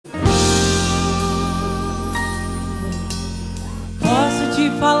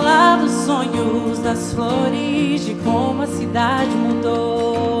falar dos sonhos, das flores, de como a cidade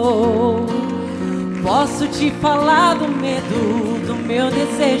mudou. Posso te falar do medo, do meu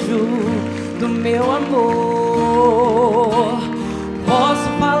desejo, do meu amor. Posso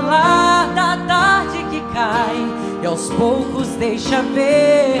falar da tarde que cai e aos poucos deixa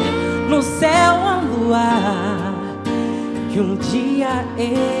ver no céu a lua que um dia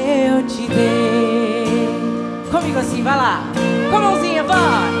eu te dei. Comigo assim, vai lá, com a mãozinha,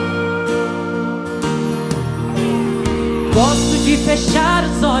 vai! Gosto de fechar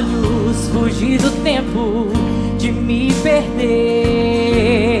os olhos, fugir do tempo, de me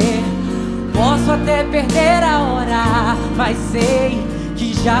perder. Posso até perder a hora, mas sei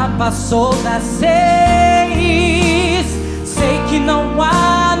que já passou das 6. Sei que não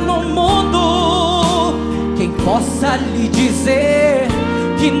há no mundo quem possa lhe dizer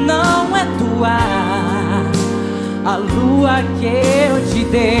que não é tua a lua que eu te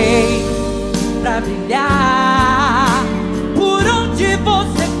dei pra brilhar. Por onde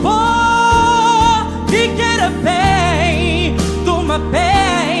você for, me queira bem, durma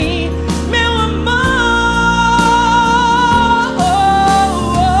bem, meu amor.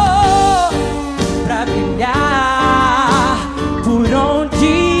 Pra brilhar, por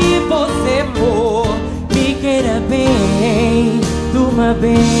onde você for, me queira bem, durma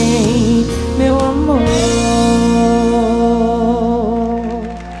bem, meu amor.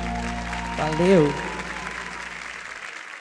 Valeu.